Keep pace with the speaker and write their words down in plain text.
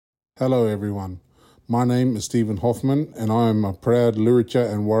Hello everyone, my name is Stephen Hoffman and I am a proud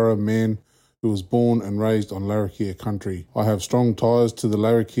Luritja and Warra man who was born and raised on Larrakia country. I have strong ties to the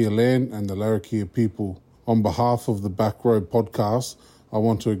Larrakia land and the Larrakia people. On behalf of the Back Row podcast, I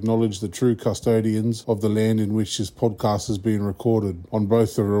want to acknowledge the true custodians of the land in which this podcast is being recorded, on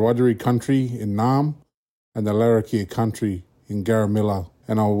both the Rawadri country in Naarm and the Larrakia country in Garamilla.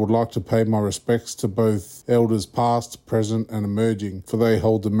 And I would like to pay my respects to both elders past, present and emerging, for they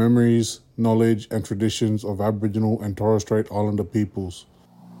hold the memories, knowledge and traditions of Aboriginal and Torres Strait Islander peoples.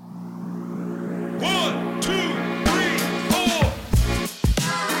 1, 2, 3, 4.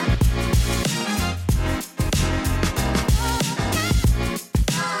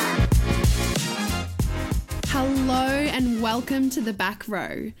 Hello and welcome to The Back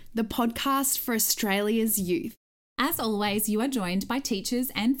Row, the podcast for Australia's youth. As always, you are joined by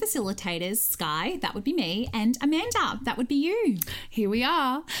teachers and facilitators, Sky, that would be me, and Amanda, that would be you. Here we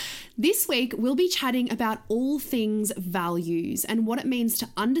are. This week, we'll be chatting about all things values and what it means to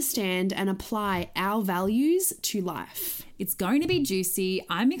understand and apply our values to life. It's going to be juicy.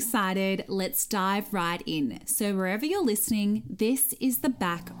 I'm excited. Let's dive right in. So wherever you're listening, this is The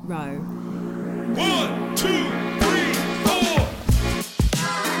Back Row. 1, 2, 3, 4.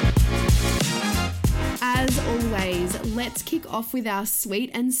 As always, let's kick off with our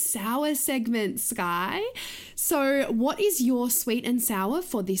sweet and sour segment, Sky. So what is your sweet and sour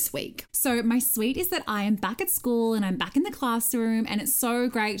for this week? So my sweet is that I am back at school and I'm back in the classroom, and it's so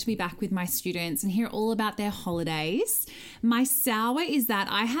great to be back with my students and hear all about their holidays. My sour is that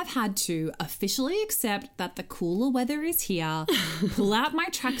I have had to officially accept that the cooler weather is here, pull out my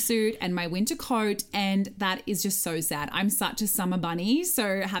tracksuit and my winter coat, and that is just so sad. I'm such a summer bunny,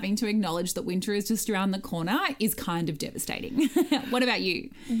 so having to acknowledge that winter is just around the corner is kind of devastating. What about you?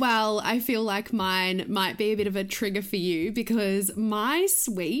 Well, I feel like mine might be a bit of a trigger for you, because my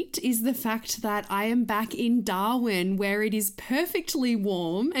sweet is the fact that I am back in Darwin, where it is perfectly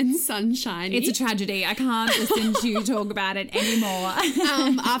warm and sunshiny. It's a tragedy. I can't listen to you talk about it anymore.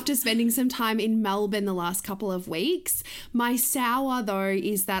 After spending some time in Melbourne the last couple of weeks. My sour, though,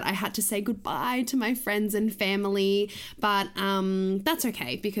 is that I had to say goodbye to my friends and family, but that's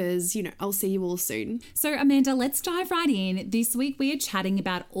okay, because, you know, I'll see you all soon. So, Amanda, let's dive right in. This week we are chatting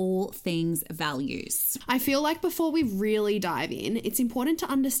about all things values. I feel like before we really dive in, it's important to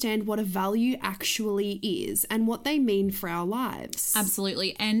understand what a value actually is and what they mean for our lives.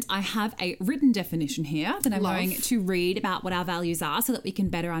 Absolutely. And I have a written definition here that I'm going to read about what our values are so that we can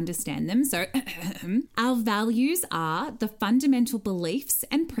better understand them. So, our values are the fundamental beliefs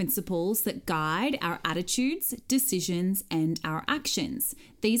and principles that guide our attitudes, decisions, and our actions.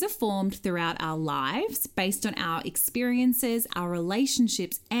 These are formed throughout our lives based on our experiences, our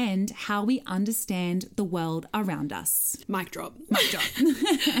relationships, and how we understand the world around us. Mic drop. Mic drop.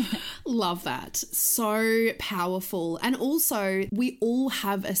 Love that. So powerful. And also, we all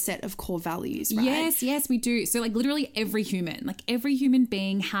have a set of core values, right? Yes, we do. So like literally every human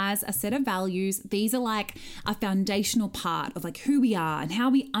being has a set of values. These are like a foundational part of like who we are and how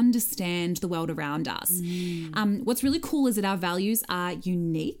we understand the world around us. What's really cool is that our values are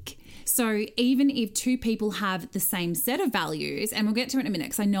unique. So even if two people have the same set of values, and we'll get to it in a minute,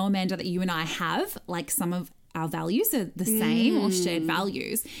 because I know, Amanda, that you and I have like some of our values are the same or shared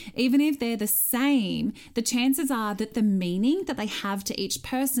values. Even if they're the same, the chances are that the meaning that they have to each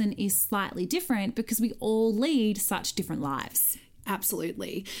person is slightly different, because we all lead such different lives.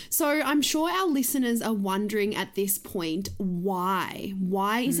 Absolutely. So I'm sure our listeners are wondering at this point, why?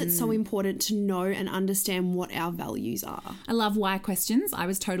 Why is it so important to know and understand what our values are? I love why questions. I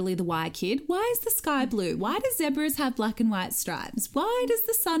was totally the why kid. Why is the sky blue? Why do zebras have black and white stripes? Why does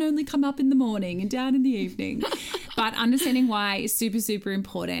the sun only come up in the morning and down in the evening? But understanding why is super, super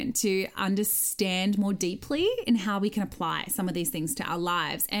important to understand more deeply in how we can apply some of these things to our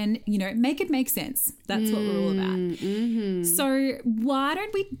lives and, you know, make it make sense. That's what we're all about. So why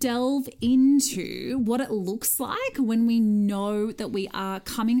don't we delve into what it looks like when we know that we are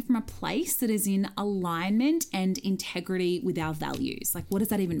coming from a place that is in alignment and integrity with our values? Like, what does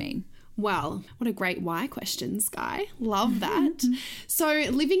that even mean? Well, what a great why question, Sky. Love that. So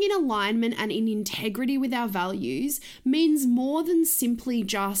living in alignment and in integrity with our values means more than simply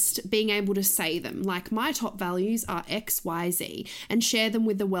just being able to say them, like my top values are X, Y, Z, and share them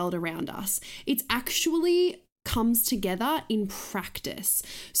with the world around us. It's actually comes together in practice.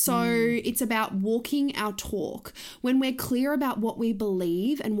 So it's about walking our talk. When we're clear about what we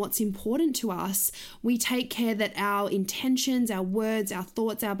believe and what's important to us, we take care that our intentions, our words, our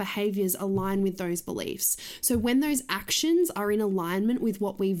thoughts, our behaviors align with those beliefs. So when those actions are in alignment with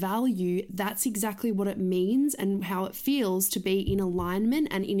what we value, that's exactly what it means and how it feels to be in alignment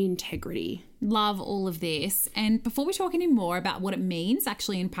and in integrity. Love all of this. And before we talk any more about what it means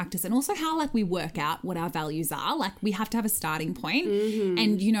actually in practice, and also how like we work out what our values are, like we have to have a starting point.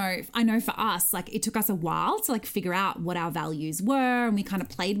 And you know, I know for us, like it took us a while to like figure out what our values were, and we kind of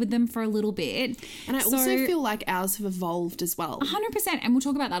played with them for a little bit. And I also feel like ours have evolved as well. 100%. And we'll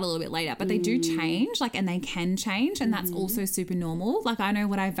talk about that a little bit later, but they do change, like, and they can change, and that's also super normal. Like I know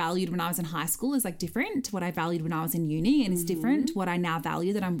what I valued when I was in high school is like different to what I valued when I was in uni, and is different to what I now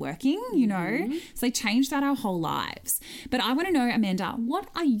value that I'm working, you know. So they change that our whole lives. But I want to know, Amanda, what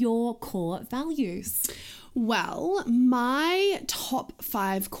are your core values? Well, my top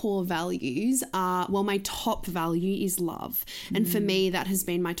 5 core values are, well, my top value is love. And for me, that has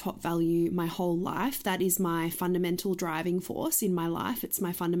been my top value my whole life. That is my fundamental driving force in my life. It's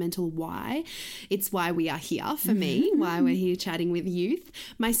my fundamental why. It's why we are here for me, why we're here chatting with youth.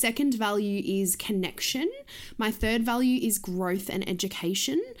 My second value is connection. My third value is growth and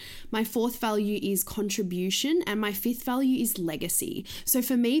education. My fourth value is contribution. And my fifth value is legacy. So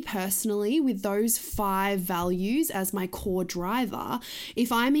for me personally, with those 5 values as my core driver,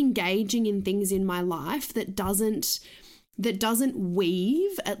 if I'm engaging in things in my life that doesn't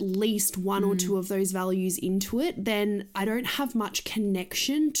weave at least one or two of those values into it, then I don't have much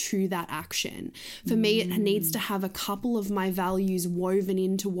connection to that action. For me, it needs to have a couple of my values woven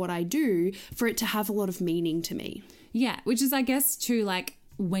into what I do for it to have a lot of meaning to me. Yeah, which is, I guess, too, like,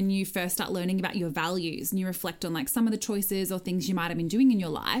 when you first start learning about your values and you reflect on like some of the choices or things you might have been doing in your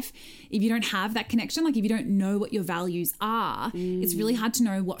life, if you don't have that connection, like if you don't know what your values are, it's really hard to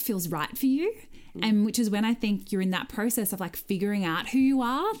know what feels right for you. And which is when I think you're in that process of like figuring out who you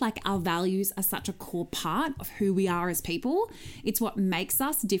are. Like our values are such a core part of who we are as people. It's what makes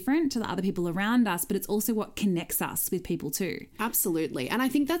us different to the other people around us, but it's also what connects us with people too. Absolutely. And I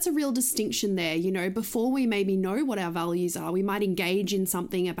think that's a real distinction there. You know, before we maybe know what our values are, we might engage in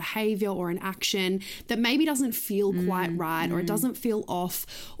something, a behavior or an action that maybe doesn't feel quite right, or it doesn't feel off,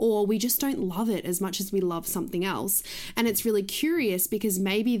 or we just don't love it as much as we love something else. And it's really curious because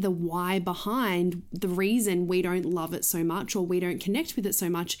maybe the why behind the reason we don't love it so much or we don't connect with it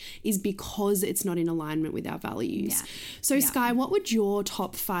so much is because it's not in alignment with our values. Yeah. So Sky, what would your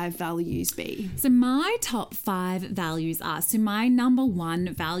top 5 values be? So my top 5 values are, so my number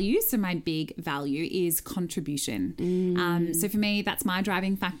 1 value, so my big value is contribution. So for me, that's my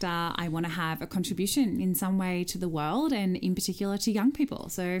driving factor. I want to have a contribution in some way to the world and in particular to young people.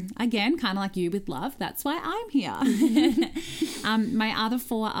 So again, kind of like you with love, that's why I'm here. My other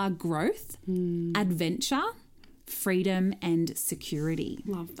 4 are growth, adventure, freedom, and security.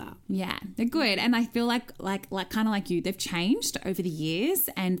 Love that. Yeah, they're good. And I feel like kind of like you, they've changed over the years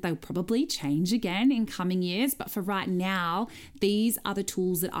and they'll probably change again in coming years. But for right now, these are the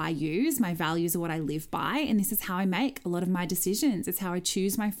tools that I use. My values are what I live by. And this is how I make a lot of my decisions. It's how I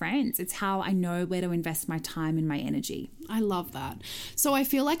choose my friends. It's how I know where to invest my time and my energy. I love that. So I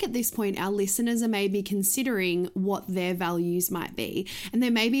feel like at this point, our listeners are maybe considering what their values might be. And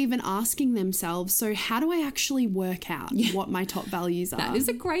they're maybe even asking themselves, so how do I actually work out what my top values are? That is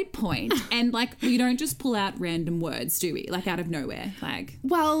a great point. And like, we don't just pull out random words, do we? Like out of nowhere. Like,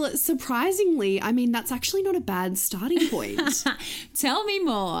 well, surprisingly, I mean, that's actually not a bad starting point. Tell me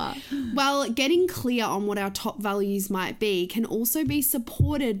more. Well, getting clear on what our top values might be can also be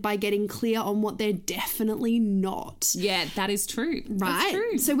supported by getting clear on what they're definitely not. Yeah, that is true. Right. That's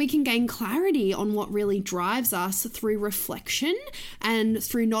true. So we can gain clarity on what really drives us through reflection and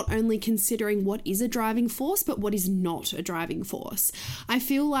through not only considering what is a driving force, but what is not a driving force. I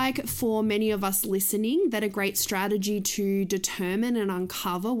feel like for many of us listening, that a great strategy to determine and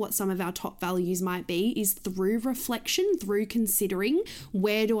uncover what some of our top values might be is through reflection, through considering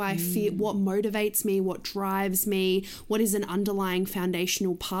where do I feel, what motivates me, what drives me, what is an underlying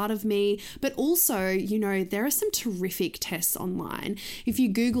foundational part of me. But also, you know, there are some terrific tests online. If you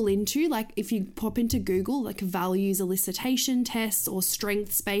Google into, like if you pop into Google, like values elicitation tests or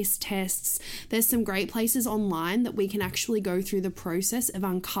strengths-based tests, there's some great places online that we can actually go through the process of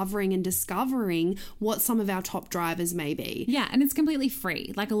uncovering and discovering what some of our top drivers may be. Yeah, and it's completely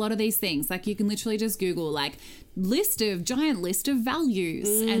free. Like a lot of these things, like you can literally just Google like giant list of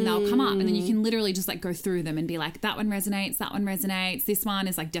values and they'll come up, and then you can literally just like go through them and be like, that one resonates, this one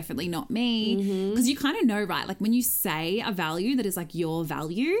is like definitely not me. Because you kind of know, right? Like when you say a value that is like your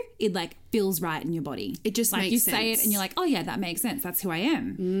value, it like feels right in your body. It just like makes you sense. say it and you're like, oh yeah, that makes sense. That's who I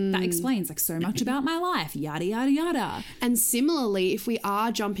am. That explains like so much about my life, yada, yada, yada. And similarly, if we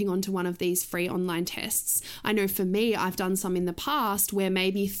are jumping onto one of these free online tests, I know for me, I've done some in the past where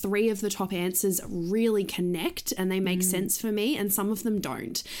maybe 3 of the top answers really connect and they make sense for me and some of them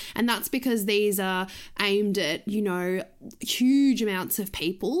don't. And that's because these are aimed at, you know, huge amounts of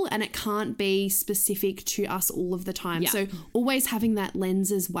people and it can't be specific to us all of the time. Yeah. So always having that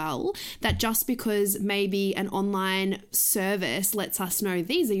lens as well, that just because maybe an online service lets us know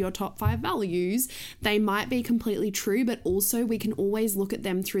these are your top 5 values, they might be completely true, but also we can always look at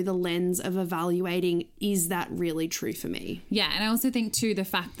them through the lens of evaluating, is that really true for me? Yeah, and I also think too the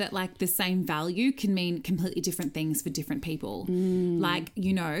fact that like the same value can mean completely different things for different people. Like,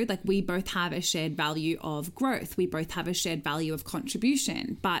 you know, like we both have a shared value of growth. We both have a shared value of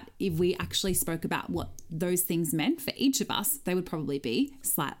contribution. But if we actually spoke about what those things meant for each of us, they would probably be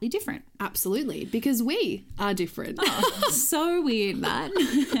slightly different. Absolutely, because we are different. So weird, that.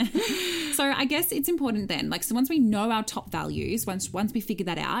 So I guess it's important then, like, so once we know our top values, once we figure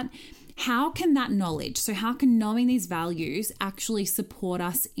that out, how can that knowledge, so how can knowing these values actually support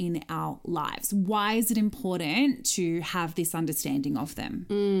us in our lives? Why is it important to have this understanding of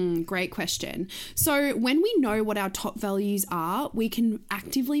them? Great question. So when we know what our top values are, we can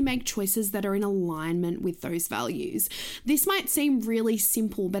actively make choices that are in alignment with those values. This might seem really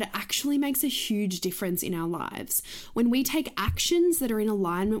simple, but it actually makes a huge difference in our lives. When we take actions that are in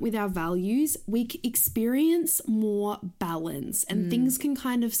alignment with our values, we experience more balance and things can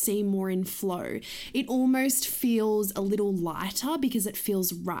kind of seem more in flow. It almost feels a little lighter because it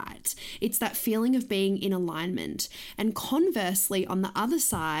feels right. It's that feeling of being in alignment. And conversely, on the other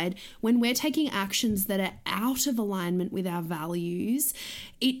side, when we're taking actions that are out of alignment with our values,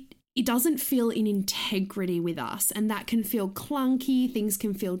 it doesn't feel in integrity with us, and that can feel clunky. Things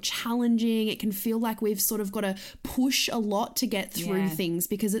can feel challenging. It can feel like we've sort of got to push a lot to get through things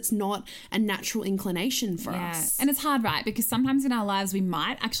because it's not a natural inclination for us. And it's hard, right? Because sometimes in our lives we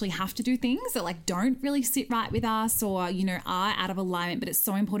might actually have to do things that like don't really sit right with us or, you know, are out of alignment, but it's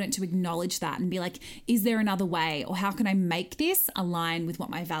so important to acknowledge that and be like, is there another way, or how can I make this align with what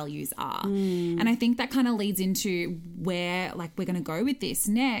my values are? And I think that kind of leads into where like we're going to go with this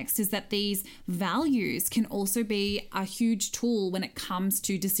next, is that these values can also be a huge tool when it comes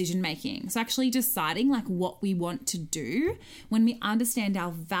to decision making. So actually deciding like what we want to do, when we understand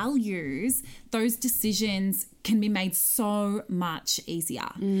our values, those decisions can be made so much easier,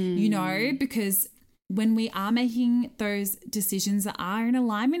 you know, because when we are making those decisions that are in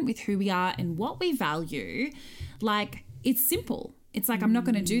alignment with who we are and what we value, like it's simple. It's like, I'm not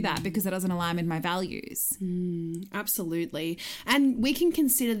going to do that because it doesn't align with my values. Absolutely. And we can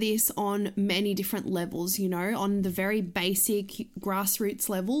consider this on many different levels, you know, on the very basic grassroots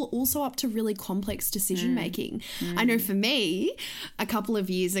level, also up to really complex decision making. I know for me, a couple of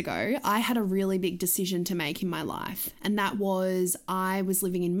years ago, I had a really big decision to make in my life. And that was, I was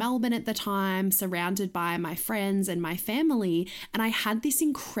living in Melbourne at the time, surrounded by my friends and my family. And I had this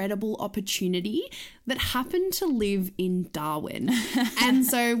incredible opportunity that happened to live in Darwin. And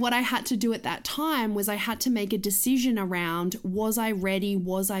so what I had to do at that time was I had to make a decision around, was I ready?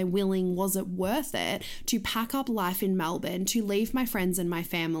 Was I willing? Was it worth it to pack up life in Melbourne, to leave my friends and my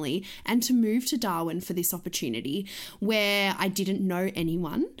family and to move to Darwin for this opportunity where I didn't know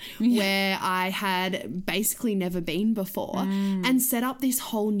anyone, where I had basically never been before, and set up this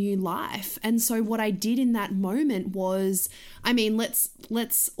whole new life. And so what I did in that moment was, I mean,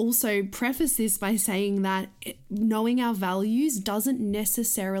 let's also preface this by saying that knowing our values doesn't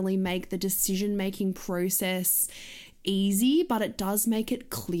necessarily make the decision-making process easy, but it does make it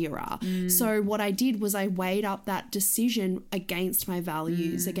clearer. So what I did was I weighed up that decision against my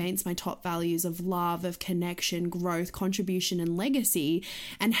values, against my top values of love, of connection, growth, contribution, and legacy.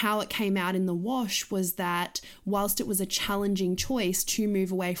 And how it came out in the wash was that whilst it was a challenging choice to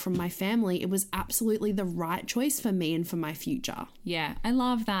move away from my family, it was absolutely the right choice for me and for my future. Yeah, I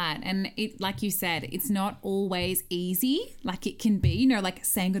love that. And it, like you said, it's not always easy. Like it can be, you know, like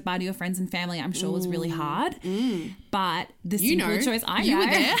saying goodbye to your friends and family, I'm sure was really hard. But the simple choice, I know,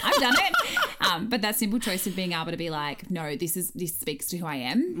 I've done it. But that simple choice of being able to be like, no, this speaks to who I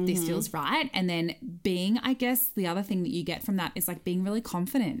am. This feels right. And then being, I guess, the other thing that you get from that is like being really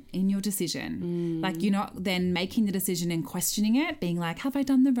confident in your decision. Like you're not then making the decision and questioning it, being like, have I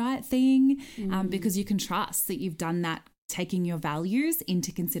done the right thing? Because you can trust that you've done that taking your values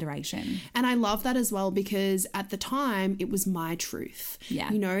into consideration. And I love that as well, because at the time it was my truth.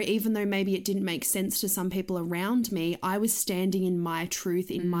 Yeah. You know, even though maybe it didn't make sense to some people around me, I was standing in my truth,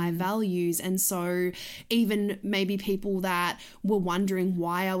 in my values. And so even maybe people that were wondering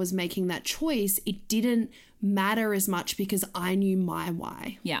why I was making that choice, it didn't matter as much because I knew my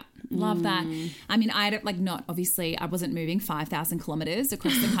why. Yeah, love that. I mean, I don't obviously I wasn't moving 5,000 kilometers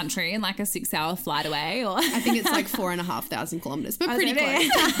across the country in like a 6-hour flight away. Or I think it's like 4,500 kilometers, but pretty close.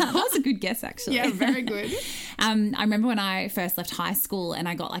 That was a good guess, actually. Yeah, very good. I remember when I first left high school and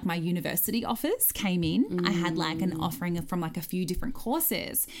I got like my university offers came in. I had like an offering from like a few different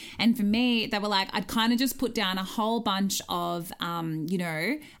courses. And for me, they were like, I'd kind of just put down a whole bunch of,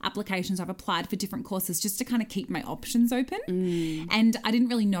 applications. I've applied for different courses just to kind of keep my options open. And I didn't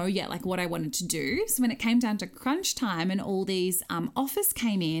really know yet like what I wanted to do. So when it came down to crunch time and all these offers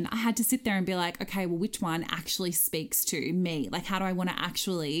came in, I had to sit there and be like, okay, well, which one actually speaks to me? Like, how do I want to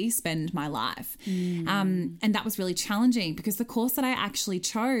actually spend my life? And that was really challenging because the course that I actually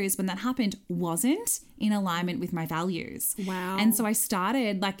chose when that happened wasn't in alignment with my values. Wow. And so I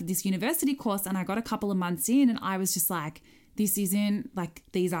started like this university course and I got a couple of months in and I was just like, this isn't like,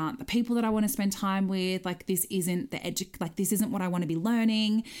 these aren't the people that I want to spend time with. Like, this isn't this isn't what I want to be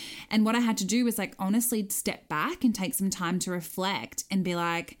learning. And what I had to do was like, honestly step back and take some time to reflect and be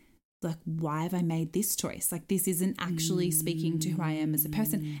like, why have I made this choice? Like, this isn't actually speaking to who I am as a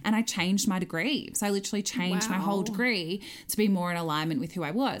person. And I changed my degree. So I literally changed my whole degree to be more in alignment with who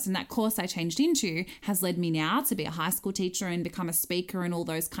I was. And that course I changed into has led me now to be a high school teacher and become a speaker and all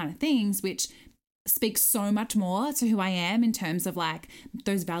those kind of things, which speaks so much more to who I am in terms of like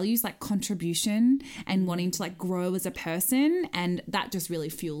those values, like contribution and wanting to like grow as a person. And that just really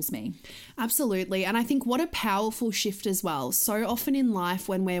fuels me. Absolutely. And I think what a powerful shift as well. So often in life,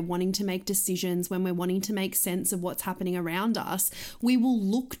 when we're wanting to make decisions, when we're wanting to make sense of what's happening around us, we will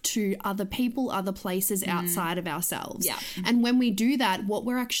look to other people, other places outside of ourselves. Yeah. And when we do that, what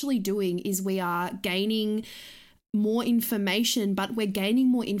we're actually doing is we are gaining more information, but we're gaining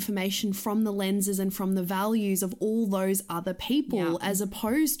more information from the lenses and from the values of all those other people, as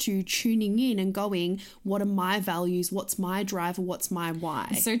opposed to tuning in and going, what are my values? What's my driver? What's my why?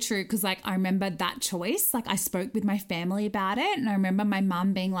 So true. Because like, I remember that choice, like I spoke with my family about it and I remember my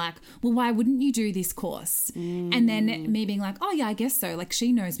mum being like, well, why wouldn't you do this course? And then me being like, oh yeah, I guess so. Like,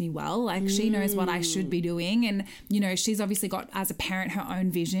 she knows me well, like she knows what I should be doing. And, you know, she's obviously got as a parent her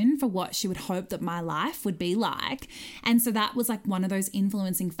own vision for what she would hope that my life would be like. And so that was like one of those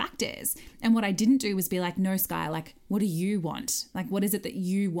influencing factors. And what I didn't do was be like, no, Sky, like, what do you want? Like, what is it that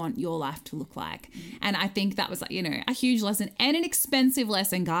you want your life to look like? And I think that was like, you know, a huge lesson and an expensive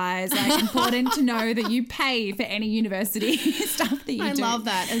lesson, guys. Like, important to know that you pay for any university stuff that you do. I love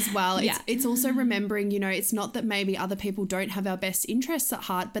that as well. Yeah. It's also remembering, you know, it's not that maybe other people don't have our best interests at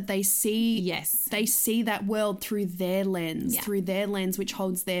heart, but they see they see that world through their lens, which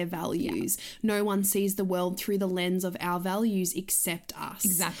holds their values. No one sees the world through the lens of our values except us.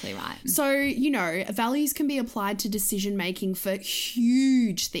 Exactly right. So, you know, values can be applied to decision making for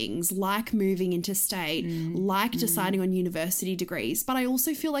huge things like moving interstate, like deciding on university degrees. But I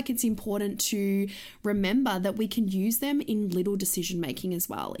also feel like it's important to remember that we can use them in little decision making as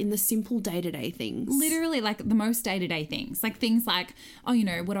well, in the simple day-to-day things. Literally, like the most day-to-day things. Like things like, oh, you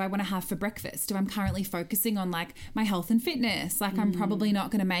know, what do I want to have for breakfast? If I'm currently focusing on like my health and fitness, like I'm probably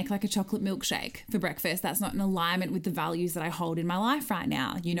not going to make like a chocolate milkshake for breakfast. That's not in alignment with the values that I hold in my life right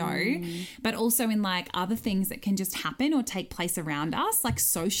now, you know. But also in like other things that can just happen or take place around us, like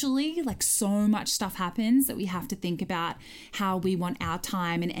socially, like so much stuff happens that we have to think about how we want our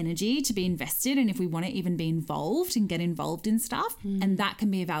time and energy to be invested, and if we want to even be involved and get involved in stuff. And that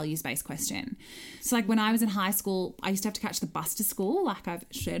can be a values-based question. So like when I was in high school, I used to have to catch the bus to school, like I've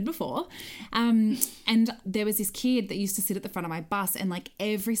shared before, and there was this kid that used to sit at the front of my bus, and like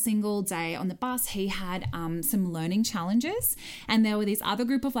every single day on the bus he had some learning challenges, and there were this other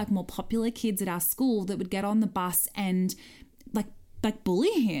group of like more popular kids at our school that would get on the bus and like bully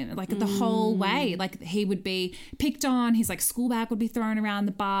him like the whole way. Like he would be picked on, his like school bag would be thrown around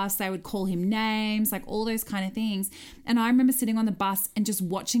the bus, they would call him names, like all those kind of things. And I remember sitting on the bus and just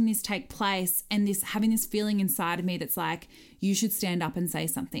watching this take place and this having this feeling inside of me that's like, you should stand up and say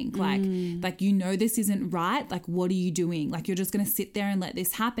something. Like, you know, this isn't right. Like, what are you doing? Like, you're just going to sit there and let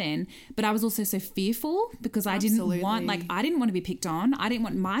this happen. But I was also so fearful because I didn't want to be picked on. I didn't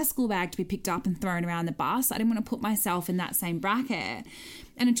want my school bag to be picked up and thrown around the bus. I didn't want to put myself in that same bracket.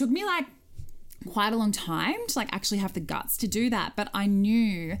 And it took me like quite a long time to like actually have the guts to do that. But I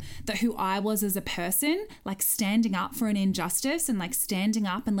knew that who I was as a person, like standing up for an injustice and like standing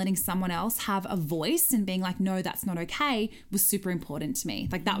up and letting someone else have a voice and being like, no, that's not okay, was super important to me.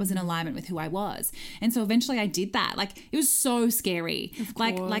 Like that was in alignment with who I was. And so eventually I did that. Like it was so scary.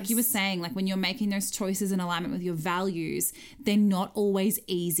 Like you were saying, like when you're making those choices in alignment with your values, they're not always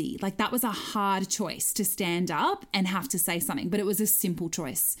easy. Like that was a hard choice to stand up and have to say something, but it was a simple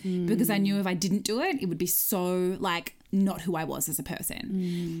choice because I knew if I didn't do it, it would be so like not who I was as a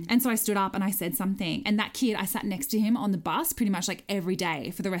person. And so I stood up and I said something, and that kid, I sat next to him on the bus pretty much like every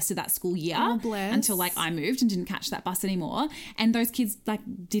day for the rest of that school year until like I moved and didn't catch that bus anymore. And those kids like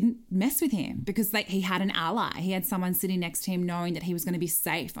didn't mess with him because like he had an ally. He had someone sitting next to him knowing that he was going to be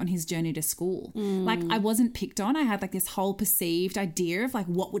safe on his journey to school. Like I wasn't picked on. I had like this whole perceived idea of like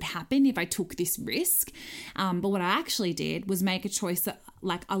what would happen if I took this risk. But what I actually did was make a choice that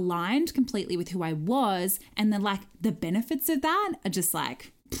like aligned completely with who I was, and then like the benefits of that are just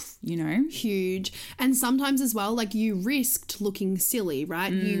like, you know, huge. And sometimes as well, like you risked looking silly,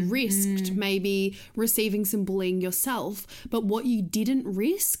 right? You risked maybe receiving some bullying yourself, but what you didn't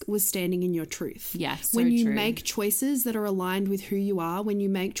risk was standing in your truth. Yes, when you make choices that are aligned with who you are, when you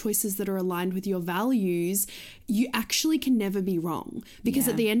make choices that are aligned with your values, you actually can never be wrong, because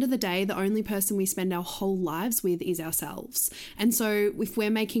at the end of the day, the only person we spend our whole lives with is ourselves. And so if we're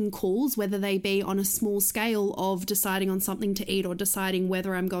making calls, whether they be on a small scale of deciding on something to eat or deciding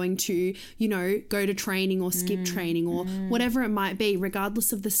whether I'm going to, you know, go to training or skip training or whatever it might be,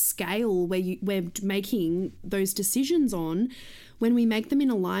 regardless of the scale where we're making those decisions on, when we make them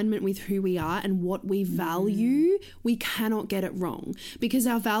in alignment with who we are and what we value, we cannot get it wrong, because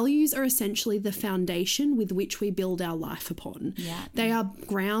our values are essentially the foundation with which we build our life upon. They are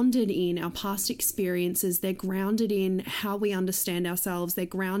grounded in our past experiences. They're grounded in how we understand ourselves. They're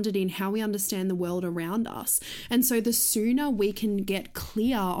grounded in how we understand the world around us. And so the sooner we can get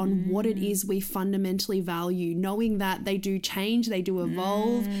clear on what it is we fundamentally value, knowing that they do change, they do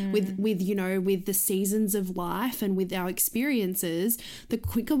evolve with you know, with the seasons of life and with our experiences, the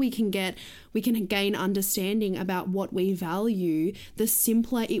quicker we can gain understanding about what we value, the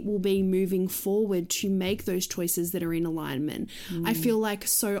simpler it will be moving forward to make those choices that are in alignment. I feel like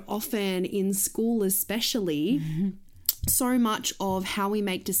so often in school especially, so much of how we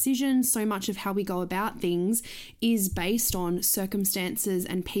make decisions, so much of how we go about things is based on circumstances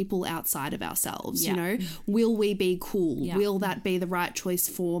and people outside of ourselves. You know, will we be cool? Will that be the right choice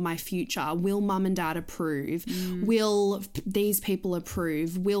for my future? Will mum and dad approve? Will these people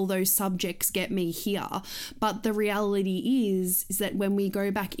approve? Will those subjects get me here? But the reality is that when we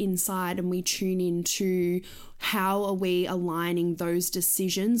go back inside and we tune into how are we aligning those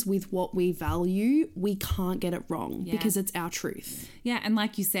decisions with what we value, we can't get it wrong because it's our truth. Yeah, and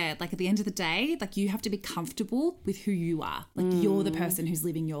like you said, like at the end of the day, like you have to be comfortable with who you are. Like you're the person who's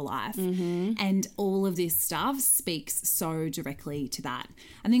living your life. And all of this stuff speaks so directly to that.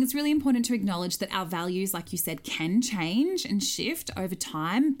 I think it's really important to acknowledge that our values, like you said, can change and shift over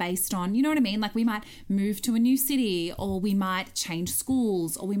time based on, you know what I mean? Like we might move to a new city, or we might change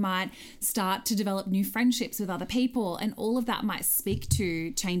schools, or we might start to develop new friendships with other people, and all of that might speak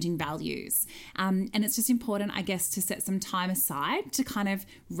to changing values. And it's just important, I guess, to set some time aside to kind of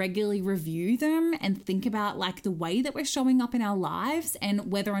regularly review them and think about like the way that we're showing up in our lives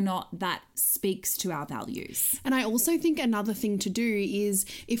and whether or not that speaks to our values. And I also think another thing to do is,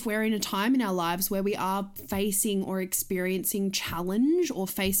 if we're in a time in our lives where we are facing or experiencing challenge, or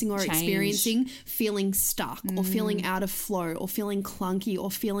facing or experiencing feeling stuck or feeling out of flow or feeling clunky or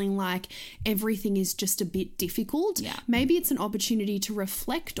feeling like everything is just a bit difficult, maybe it's an opportunity to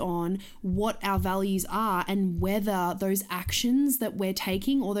reflect on what our values are and whether those actions that we're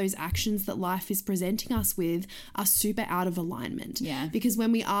taking or those actions that life is presenting us with are super out of alignment. Because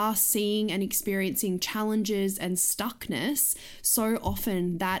when we are seeing and experiencing challenges and stuckness, so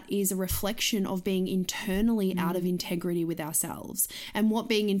often that is a reflection of being internally out of integrity with ourselves. And what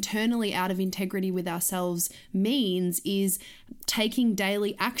being internally out of integrity with ourselves means is taking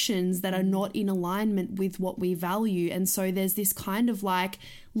daily actions that are not in alignment with what we value. And so there's this kind of like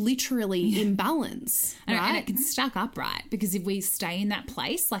literally imbalance, right? And it can stack up, right? Because if we stay in that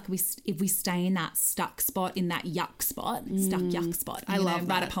place, like if we stay in that stuck spot, in that yuck spot, stuck yuck spot. I love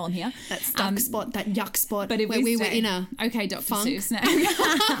write that. a poem here. That stuck spot, that yuck spot, but if where we were in a Dr. funk. Seuss,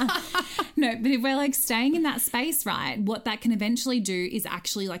 no, but if we're like staying in that space, right, what that can eventually do is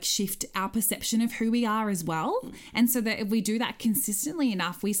actually like shift our perception of who we are as well. And so that if we do that consistently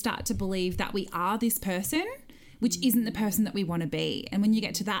enough, we start to believe that we are this person which isn't the person that we want to be. And when you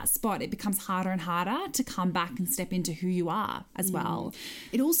get to that spot, it becomes harder and harder to come back and step into who you are as well.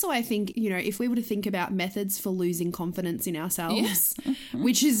 It also, I think, if we were to think about methods for losing confidence in ourselves,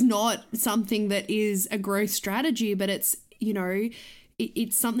 which is not something that is a growth strategy, but it's,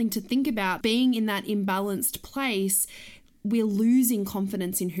 it's something to think about. Being in that imbalanced place, we're losing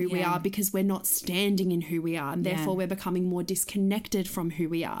confidence in who we are because we're not standing in who we are, and therefore we're becoming more disconnected from who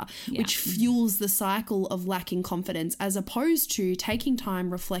we are, which fuels the cycle of lacking confidence, as opposed to taking time,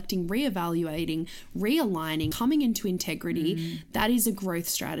 reflecting, reevaluating, realigning, coming into integrity. That is a growth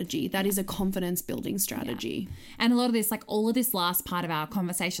strategy. That is a confidence building strategy. And a lot of this, like all of this last part of our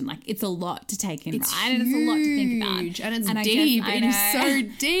conversation, like it's a lot to take in, right? And it's a lot to think about. And it's deep. It is so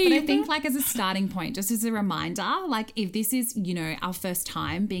deep. But I think like as a starting point, just as a reminder, like if this is, our first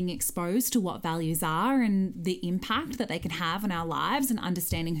time being exposed to what values are and the impact that they can have on our lives and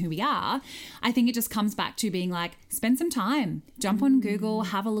understanding who we are, I think it just comes back to being like, spend some time, jump on Google,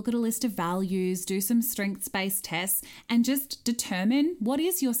 have a look at a list of values, do some strengths-based tests, and just determine what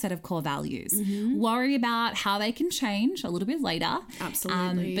is your set of core values. Worry about how they can change a little bit later.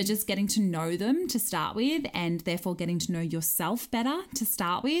 Absolutely. But just getting to know them to start with, and therefore getting to know yourself better to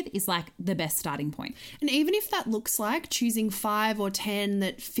start with, is like the best starting point. And even if that looks like choosing 5 or 10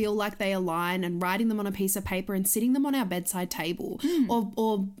 that feel like they align and writing them on a piece of paper and sitting them on our bedside table,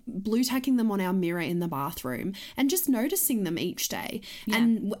 or blue tacking them on our mirror in the bathroom, and just noticing them each day.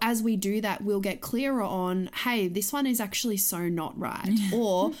 And as we do that, we'll get clearer on, hey, this one is actually so not right.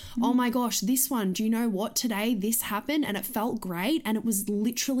 Or, oh my gosh, this one, do you know what? Today this happened and it felt great, and it was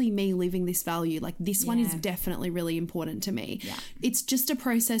literally me living this value. Like this one is definitely really important to me. It's just a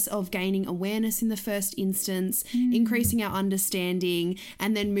process of gaining awareness in the first instance, increasing our understanding,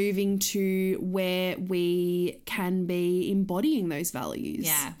 and then moving to where we can be embodying those values.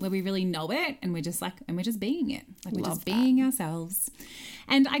 Yeah, where we really know it, and we're just being it. Like we're just being ourselves.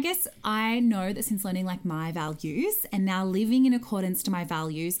 And I guess I know that since learning like my values and now living in accordance to my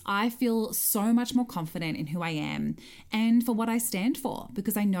values, I feel so much more confident in who I am and for what I stand for,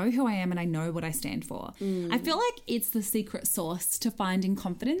 because I know who I am and I know what I stand for. I feel like it's the secret sauce to finding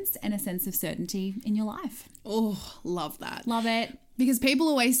confidence and a sense of certainty in your life. Oh, love that. Love it. Because people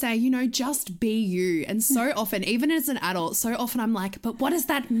always say, just be you. And so often, even as an adult, so often I'm like, but what does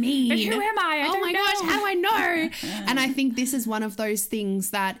that mean? But who am I? Oh my gosh, how do I know? And I think this is one of those things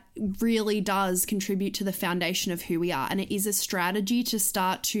that really does contribute to the foundation of who we are. And it is a strategy to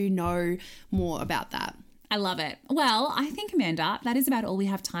start to know more about that. I love it. Well, I think, Amanda, that is about all we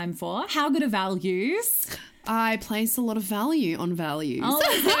have time for. How good are values? I place a lot of value on values. Oh,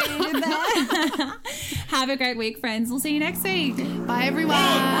 have a great week, friends. We'll see you next week. Bye, everyone.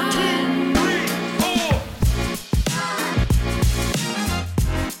 One, two.